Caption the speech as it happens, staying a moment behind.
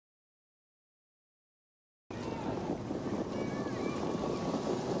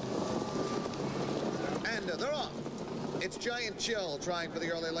They're off. It's Giant Chill trying for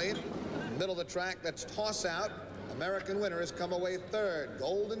the early lead. Middle of the track, that's Toss Out. American Winner has come away third.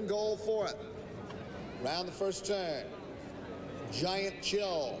 Golden Goal fourth. Round the first turn. Giant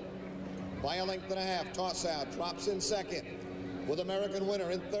Chill by a length and a half. Toss Out drops in second with American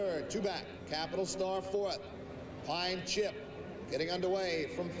Winner in third. Two back. Capital Star fourth. Pine Chip getting underway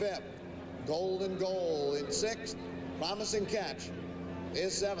from fifth. Golden Goal in sixth. Promising Catch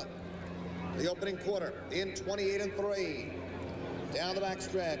is seventh. The opening quarter in 28-3. Down the back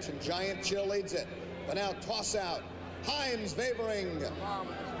stretch, and Giant Chill leads it. But now Toss Out. Heinz Wavering.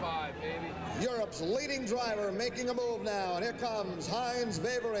 Five, baby. Europe's leading driver making a move now. And here comes Heinz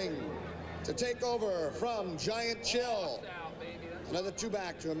Wavering to take over from Giant Chill. Another two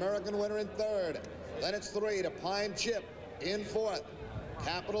back to American Winner in third. Then it's three to Pine Chip in fourth.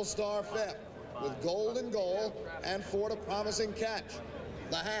 Capital Star fifth with Golden Goal and four to Promising Catch.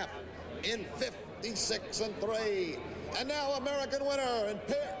 The half in 56-3. And now American Winner and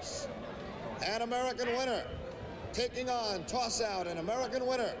Pierce. And American Winner taking on Toss Out, and American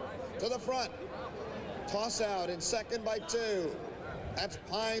Winner to the front. Toss Out in second by two. That's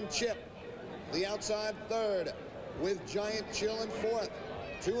Pine Chip, the outside third, with Giant Chill in fourth.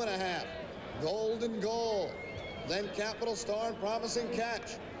 2.5. Golden Goal. Then Capital Star and Promising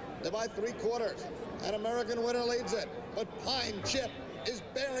Catch. They're by 3/4. And American Winner leads it. But Pine Chip is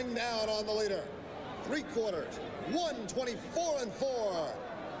bearing down on the leader. 3/4. 1:24-4.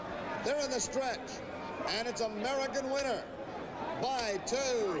 They're in the stretch. And it's American Winner by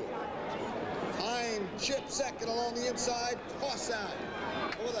 2. Pine Chip second along the inside. Toss Out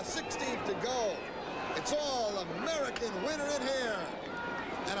with a 16th to go. It's all American Winner in here.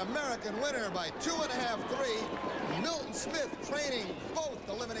 An American Winner by 2.5, 3. Milton Smith training both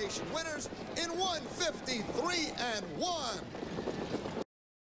elimination winners in 1:53-1.